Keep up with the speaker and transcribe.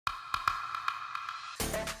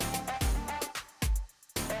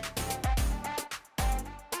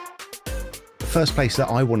first place that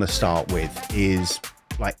I want to start with is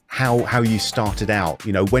like how you started out.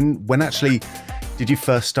 You know, when actually did you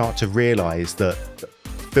first start to realize that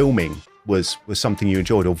filming was something you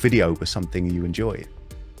enjoyed, or video was something you enjoyed?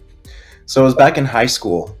 So it was back in high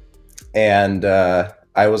school, and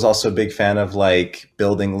I was also a big fan of like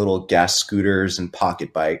building little gas scooters and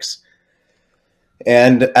pocket bikes.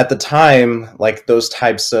 And at the time, like those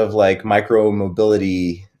types of like micro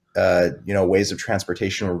mobility, ways of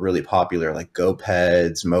transportation were really popular, like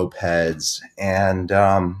GoPeds, mopeds, and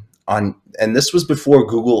this was before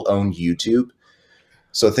Google owned YouTube,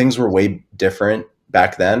 so things were way different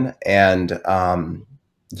back then. And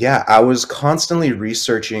yeah, I was constantly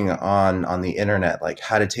researching on the internet, like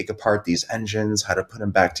how to take apart these engines, how to put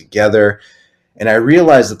them back together. And I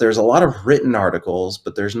realized that there's a lot of written articles,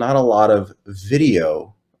 but there's not a lot of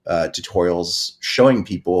video tutorials showing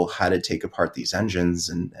people how to take apart these engines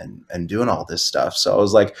and doing all this stuff. So I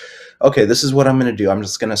was like, okay, this is what I'm going to do. I'm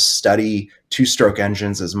just going to study two-stroke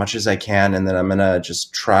engines as much as I can, and then I'm going to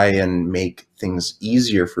just try and make things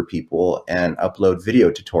easier for people and upload video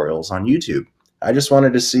tutorials on YouTube. I just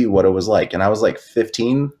wanted to see what it was like. And I was like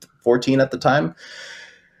 15, 14 at the time.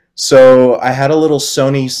 So I had a little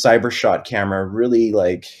Sony CyberShot camera, really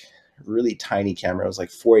tiny camera. It was like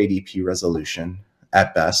 480p resolution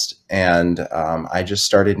at best. And I just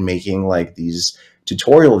started making like these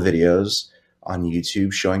tutorial videos on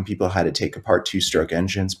YouTube showing people how to take apart two-stroke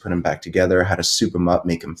engines, put them back together, how to soup them up,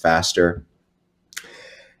 make them faster.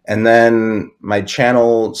 And then my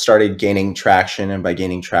channel started gaining traction. And by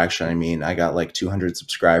gaining traction, I mean, I got like 200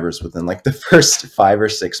 subscribers within like the first 5 or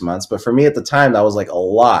 6 months. But for me at the time, that was like a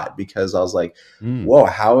lot, because I was like, whoa,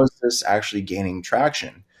 how is this actually gaining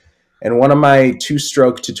traction? And one of my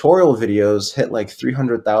two-stroke tutorial videos hit like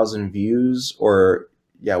 300,000 views, or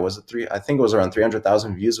yeah, was it I think it was around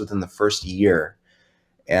 300,000 views within the first year.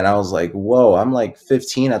 And I was like, whoa, I'm like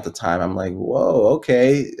 15 at the time. I'm like, whoa,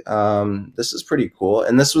 okay, this is pretty cool.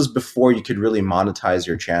 And this was before you could really monetize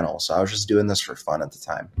your channel. So I was just doing this for fun at the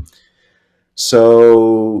time.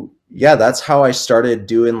 So yeah, that's how I started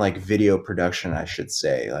doing like video production, I should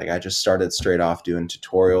say. Like I just started straight off doing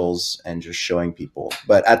tutorials and just showing people.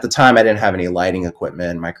 But at the time, I didn't have any lighting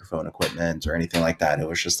equipment, microphone equipment, or anything like that. It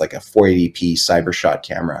was just like a 480p CyberShot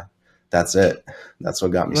camera. That's it. That's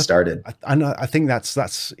what got me started. I know. I think that's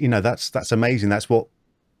amazing. That's what,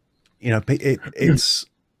 it's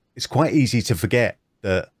quite easy to forget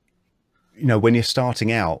that, when you're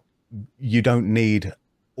starting out, you don't need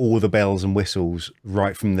all the bells and whistles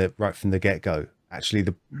right from the get-go.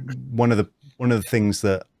 Actually, one of the things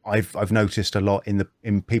that I've noticed a lot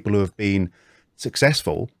in people who have been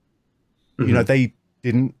successful, they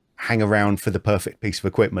didn't hang around for the perfect piece of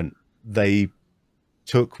equipment. They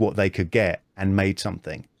took what they could get and made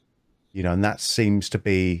something, and that seems to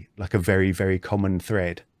be like a very, very common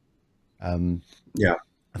thread. Yeah,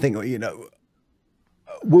 I think,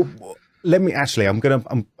 well, let me actually,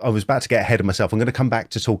 I was about to get ahead of myself. I'm going to come back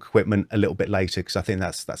to talk equipment a little bit later, because I think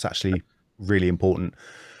that's actually really important.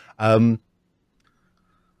 But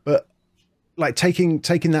like taking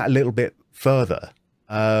that a little bit further,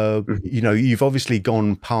 you've obviously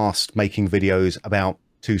gone past making videos about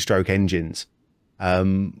two-stroke engines.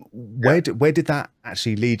 Where did that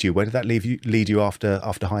actually lead you? Where did that lead you after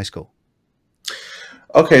high school?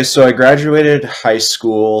 Okay, so I graduated high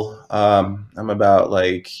school. I'm about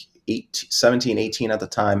like 17, 18 at the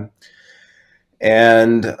time.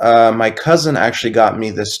 And my cousin actually got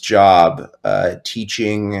me this job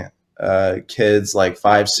teaching kids, like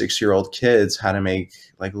 5, 6-year-old kids, how to make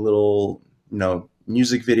like little,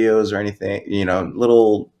 music videos or anything,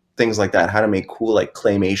 little things like that, how to make cool like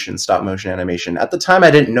claymation, stop motion animation. At the time,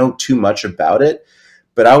 I didn't know too much about it,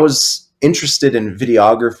 but I was interested in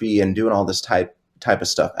videography and doing all this type of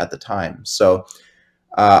stuff at the time. So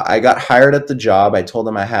I got hired at the job. I told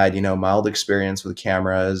them I had, mild experience with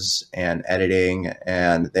cameras and editing,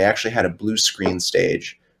 and they actually had a blue screen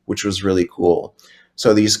stage, which was really cool.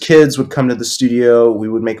 So these kids would come to the studio. We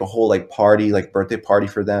would make a whole like party, like birthday party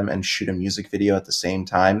for them, and shoot a music video at the same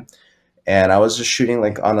time. And I was just shooting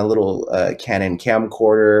like on a little Canon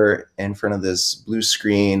camcorder in front of this blue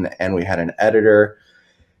screen, and we had an editor.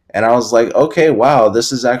 And I was like, okay, wow,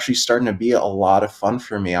 this is actually starting to be a lot of fun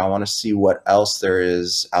for me. I want to see what else there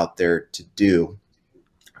is out there to do.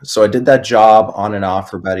 So I did that job on and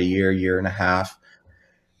off for about a year and a half.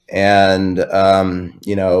 And,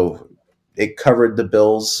 it covered the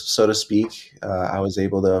bills, so to speak. I was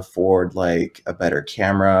able to afford like a better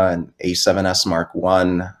camera, an A7S Mark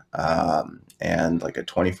I, and like a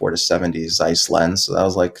 24-70 Zeiss lens. So that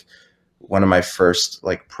was like one of my first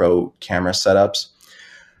like pro camera setups.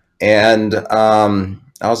 And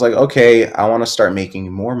I was like, okay, I want to start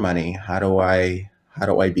making more money. How do I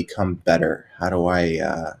become better? How do I,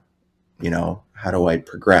 how do I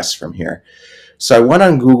progress from here? So I went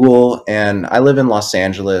on Google, and I live in Los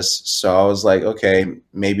Angeles. So I was like, okay,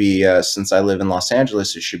 maybe since I live in Los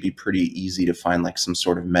Angeles, it should be pretty easy to find like some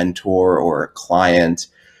sort of mentor or a client.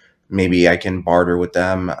 Maybe I can barter with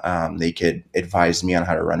them. They could advise me on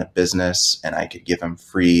how to run a business, and I could give them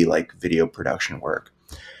free like video production work.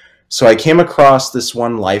 So I came across this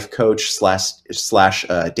one life coach slash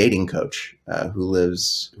dating coach who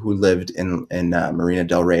lived in Marina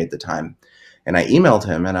Del Rey at the time, and I emailed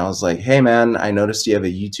him and I was like, "Hey man, I noticed you have a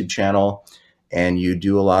YouTube channel and you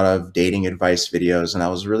do a lot of dating advice videos, and I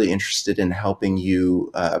was really interested in helping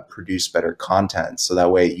you produce better content, so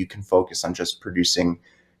that way you can focus on just producing,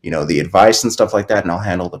 the advice and stuff like that, and I'll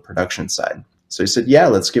handle the production side." So he said, "Yeah,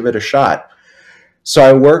 let's give it a shot." So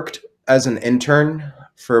I worked as an intern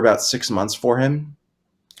for about 6 months for him.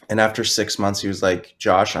 And after 6 months, he was like,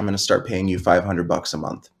 "Josh, I'm going to start paying you $500 a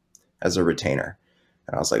month as a retainer."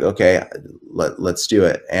 And I was like, "Okay, let's do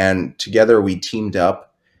it." And together we teamed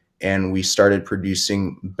up and we started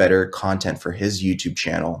producing better content for his YouTube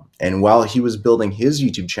channel. And while he was building his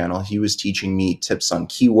YouTube channel, he was teaching me tips on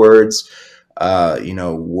keywords,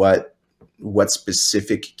 what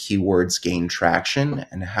specific keywords gain traction,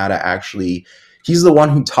 and how to actually, he's the one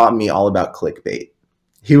who taught me all about clickbait.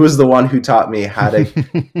 He was the one who taught me how to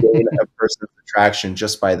gain a person's attraction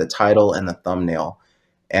just by the title and the thumbnail.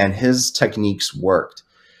 And his techniques worked.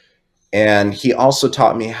 And he also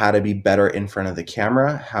taught me how to be better in front of the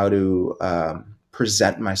camera, how to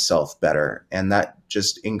present myself better. And that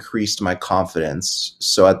just increased my confidence.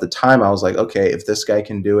 So at the time I was like, okay, if this guy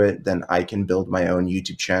can do it, then I can build my own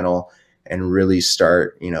YouTube channel and really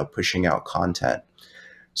start, pushing out content.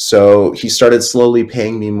 So he started slowly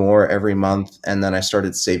paying me more every month, and then I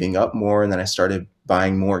started saving up more, and then I started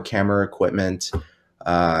buying more camera equipment.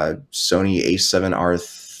 Sony a7R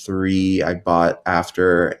III I bought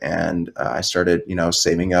after, and I started,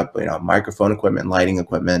 saving up, microphone equipment, lighting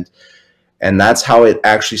equipment, and that's how it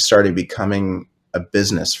actually started becoming a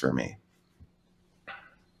business for me.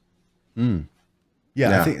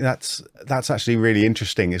 Yeah, I think that's actually really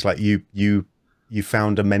interesting. It's like you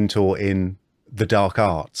found a mentor in the dark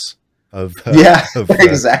arts of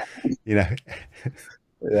exactly. Yeah,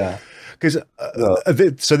 because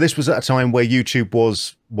so this was at a time where YouTube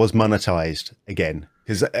was monetized again,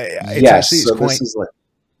 because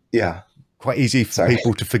quite easy for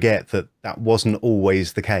people to forget that wasn't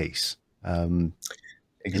always the case.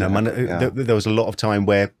 Exactly, there was a lot of time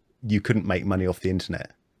where you couldn't make money off the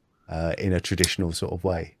internet in a traditional sort of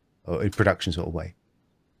way, or in production sort of way.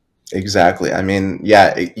 Exactly. I mean,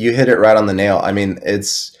 yeah, you hit it right on the nail. I mean,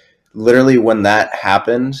 it's literally when that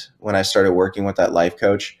happened, when I started working with that life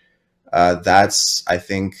coach, that's, I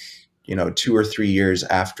think, 2 or 3 years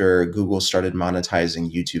after Google started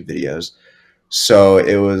monetizing YouTube videos. So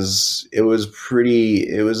it was a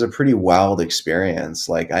pretty wild experience.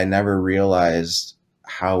 Like, I never realized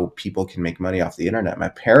how people can make money off the internet. My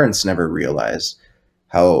parents never realized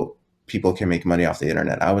how people can make money off the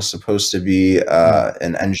internet. I was supposed to be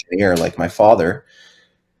an engineer like my father.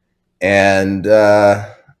 And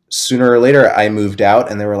sooner or later I moved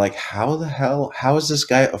out, and they were like, how is this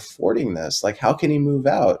guy affording this? Like, how can he move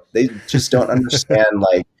out? They just don't understand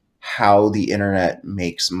like how the internet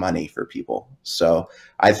makes money for people. So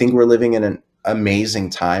I think we're living in an amazing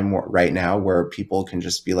time right now where people can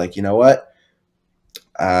just be like, you know what?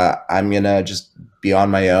 I'm going to just be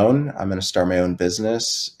on my own. I'm going to start my own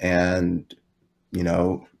business and,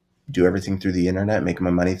 do everything through the internet, make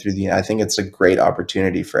my money through I think it's a great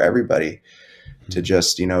opportunity for everybody to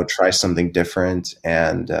just, try something different.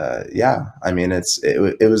 And, I mean, it's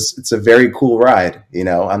a very cool ride.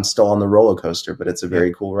 I'm still on the roller coaster, but it's a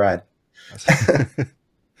very cool ride.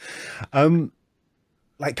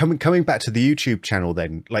 Like coming back to the YouTube channel,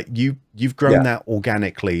 then, like you've grown that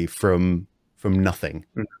organically from nothing.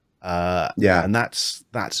 And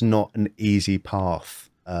that's not an easy path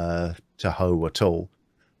to hoe at all.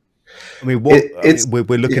 I mean,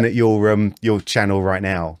 we're looking at your channel right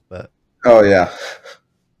now, but oh yeah.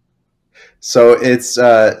 So it's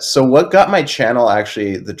so what got my channel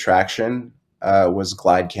actually the traction was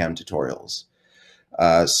glide cam tutorials.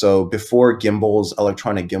 So before gimbals,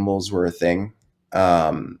 electronic gimbals were a thing,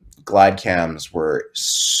 glide cams were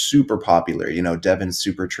super popular. Devin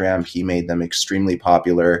Supertramp, he made them extremely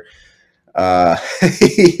popular.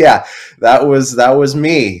 Yeah, that was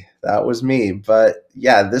me. But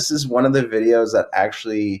yeah, this is one of the videos that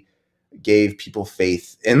actually gave people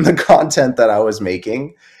faith in the content that I was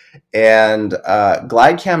making. And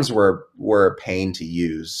glide cams were a pain to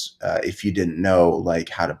use if you didn't know like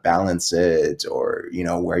how to balance it, or you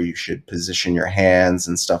know where you should position your hands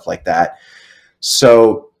and stuff like that.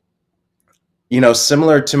 So you know,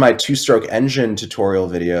 similar to my two-stroke engine tutorial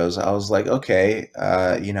videos, I was like, okay,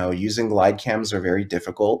 you know, using glide cams are very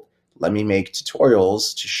difficult. Let me make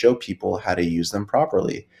tutorials to show people how to use them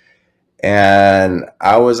properly. And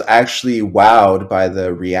I was actually wowed by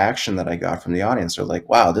the reaction that I got from the audience. They're like,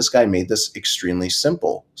 wow, this guy made this extremely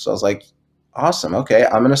simple. So I was like, awesome. Okay,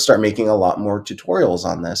 I'm going to start making a lot more tutorials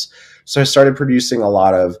on this. So I started producing a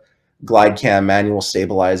lot of glide cam manual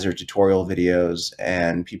stabilizer tutorial videos,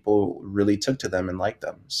 and people really took to them and liked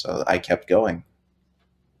them. So I kept going.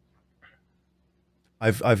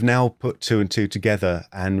 I've now put two and two together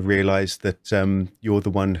and realized that you're the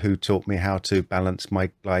one who taught me how to balance my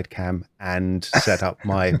glide cam and set up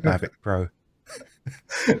my Mavic Pro.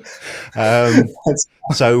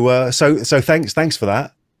 So thanks for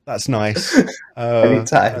that. That's nice.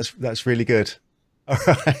 Anytime. That's really good. All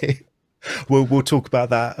right. We'll talk about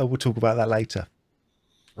that. We'll talk about that later.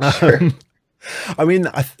 Sure. I mean,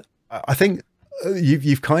 I think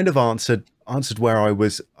you've kind of answered where I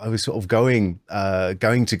was sort of going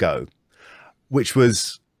to go, which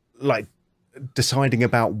was like deciding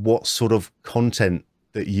about what sort of content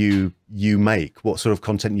that you make, what sort of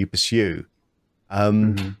content you pursue.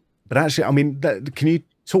 But actually, I mean, can you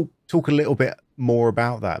talk a little bit more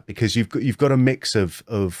about that, because you've got a mix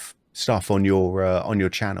of stuff on your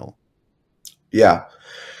channel. Yeah.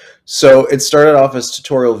 So it started off as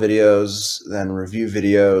tutorial videos, then review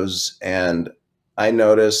videos, and I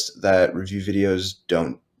noticed that review videos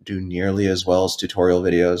don't do nearly as well as tutorial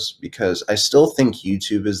videos, because I still think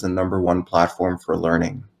YouTube is the #1 platform for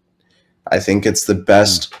learning. I think it's the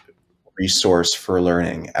best resource for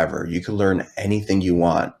learning ever. You can learn anything you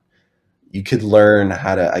want. You could learn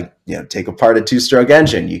how to, take apart a two-stroke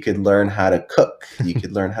engine. You could learn how to cook. You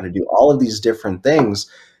could learn how to do all of these different things,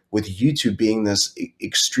 with YouTube being this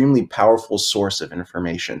extremely powerful source of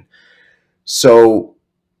information. So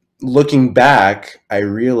looking back, I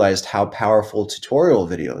realized how powerful tutorial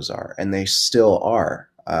videos are, and they still are,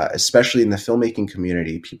 especially in the filmmaking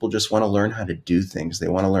community. People just want to learn how to do things. They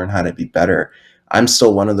want to learn how to be better. I'm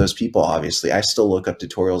still one of those people, obviously. I still look up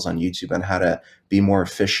tutorials on YouTube on how to be more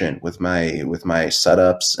efficient with my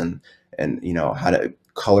setups, and how to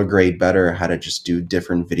color grade better, how to just do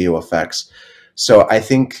different video effects. So I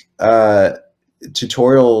think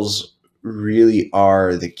tutorials really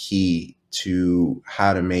are the key to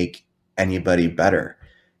how to make anybody better.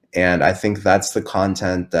 And I think that's the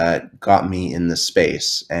content that got me in the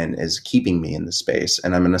space and is keeping me in the space.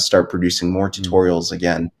 And I'm going to start producing more tutorials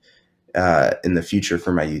again in the future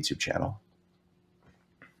for my YouTube channel.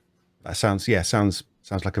 That sounds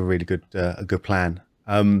like a really good plan.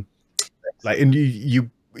 Like, and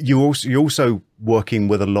you're also working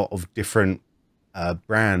with a lot of different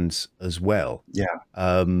brands as well. Yeah.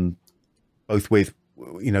 Both with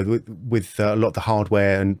with a lot of the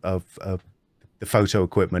hardware and of the photo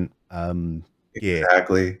equipment gear.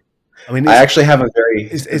 Exactly. I mean, I actually have a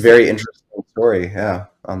very interesting story, yeah,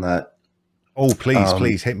 on that. Oh,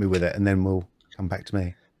 please hit me with it, and then we'll come back to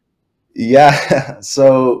me. Yeah.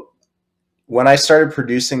 So when I started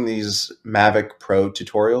producing these Mavic Pro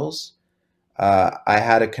tutorials, I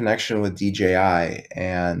had a connection with DJI,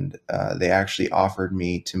 and they actually offered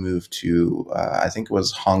me to move to, I think it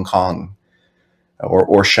was Hong Kong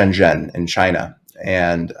or Shenzhen in China.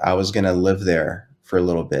 And I was going to live there for a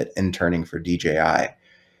little bit, interning for DJI.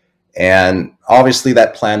 And obviously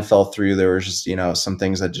that plan fell through. There was just, some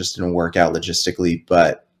things that just didn't work out logistically,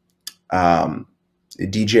 but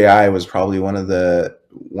DJI was probably one of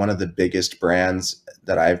the biggest brands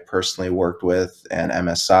that I've personally worked with, and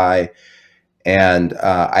MSI. And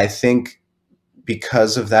I think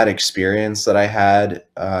because of that experience that I had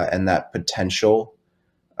and that potential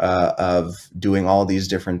of doing all these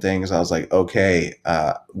different things, I was like, okay,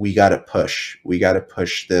 we got to push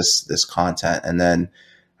this content. And then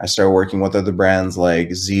I started working with other brands like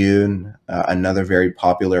Zhiyun, another very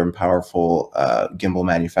popular and powerful gimbal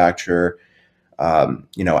manufacturer,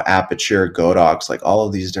 Aperture, Godox, like all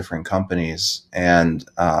of these different companies. And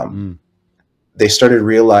they started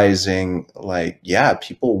realizing, like, yeah,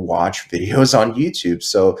 people watch videos on YouTube.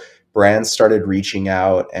 So brands started reaching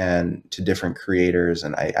out and to different creators.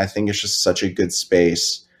 And I think it's just such a good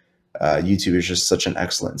space. YouTube is just such an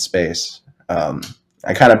excellent space.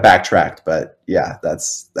 I kind of backtracked, but yeah,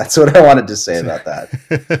 that's what I wanted to say about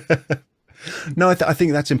that. No, I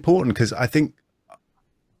think that's important, because I think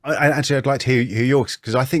I'd like to hear yours,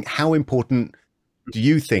 because I think, how important do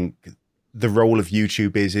you think the role of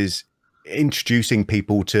YouTube is introducing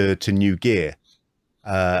people to new gear,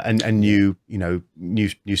 and new,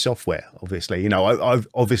 new software. Obviously, I've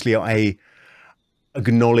obviously I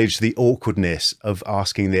acknowledge the awkwardness of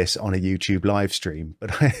asking this on a YouTube live stream,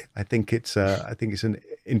 but I think it's an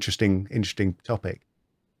interesting topic.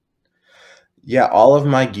 Yeah, all of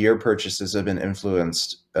my gear purchases have been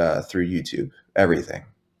influenced through YouTube. Everything.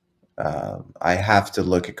 I have to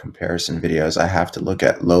look at comparison videos. I have to look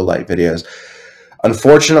at low light videos.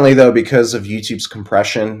 Unfortunately, though, because of YouTube's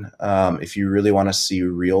compression, if you really want to see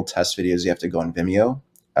real test videos, you have to go on Vimeo.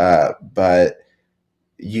 But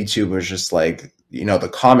YouTube was just like, the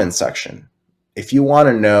comment section. If you want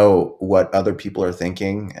to know what other people are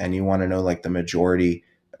thinking and you want to know like the majority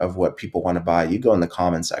of what people want to buy, you go in the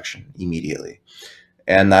comment section immediately.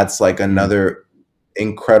 And that's like another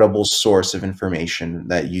incredible source of information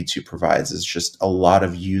that YouTube provides, is just a lot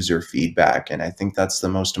of user feedback. And I think that's the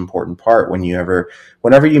most important part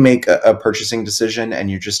whenever you make a purchasing decision and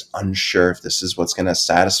you're just unsure if this is what's going to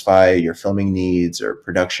satisfy your filming needs or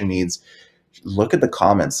production needs. Look at the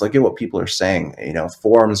comments, look at what people are saying.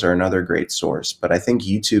 Forums are another great source, but I think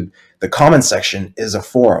YouTube, the comment section is a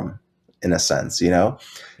forum in a sense, Yep.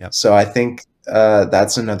 So I think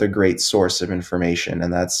that's another great source of information,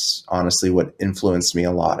 and that's honestly what influenced me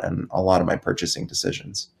a lot and a lot of my purchasing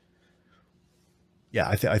decisions. Yeah,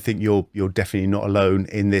 I think you're definitely not alone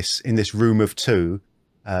in this room of two.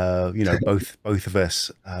 Both of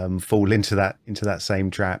us fall into that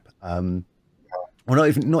same trap. Well,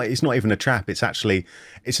 it's not even a trap. It's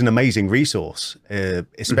an amazing resource,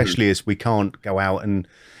 especially as we can't go out and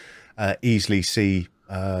easily see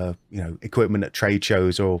equipment at trade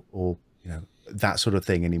shows or that sort of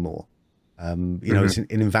thing anymore. It's an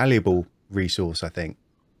invaluable resource, I think.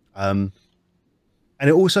 And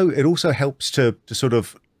it also helps to sort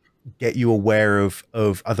of get you aware of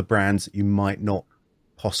other brands that you might not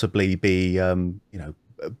possibly be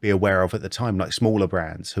aware of at the time, like smaller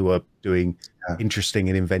brands who are doing interesting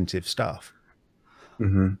and inventive stuff. I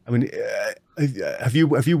mean, have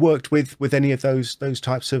you worked with any of those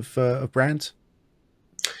types of brands?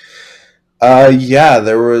 Yeah,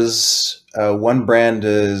 there was one brand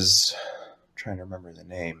I'm trying to remember the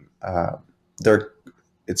name.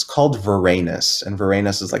 It's called Varanus, and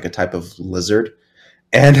Varanus is like a type of lizard,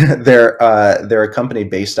 and they're a company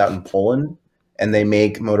based out in Poland, and they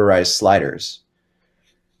make motorized sliders.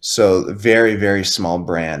 So very, very small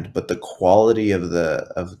brand, but the quality of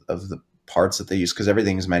the parts that they use, because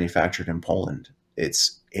everything is manufactured in Poland,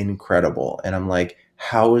 it's incredible. And I'm like,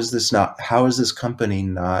 how is this company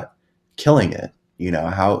not killing it?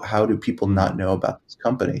 How do people not know about this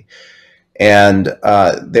company? And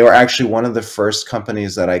they were actually one of the first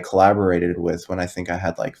companies that I collaborated with when I think I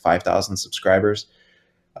had like 5,000 subscribers.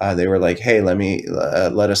 They were like, hey,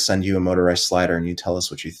 let us send you a motorized slider and you tell us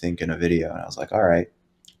what you think in a video. And I was like, all right.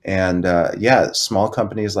 And yeah, small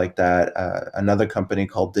companies like that. Another company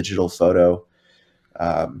called Digital Photo.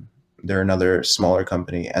 They're another smaller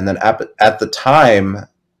company. And then at the time,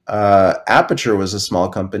 Aperture was a small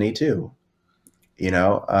company too,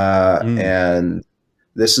 and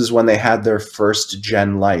this is when they had their first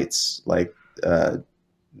gen lights, like the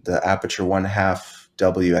Aperture 1/2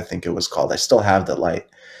 W, I think it was called. I still have the light.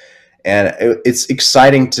 And it's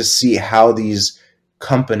exciting to see how these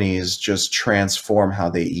companies just transform, how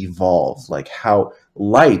they evolve, like how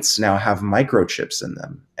lights now have microchips in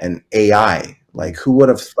them and AI. Like, who would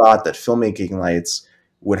have thought that filmmaking lights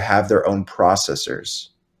would have their own processors?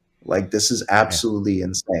 Like, this is absolutely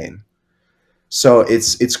insane. So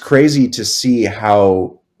it's crazy to see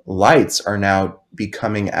how lights are now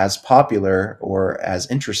becoming as popular or as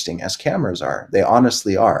interesting as cameras are. They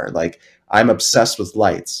honestly are. Like, I'm obsessed with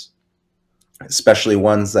lights, especially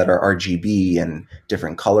ones that are RGB and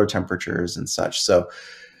different color temperatures and such. So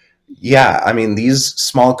yeah, I mean, these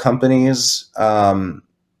small companies are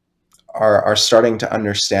starting to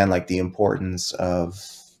understand like the importance of,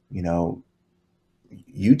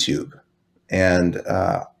 YouTube. And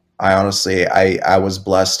I honestly, I was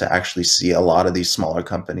blessed to actually see a lot of these smaller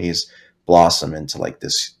companies blossom into like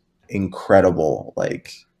this incredible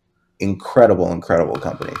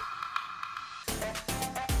company.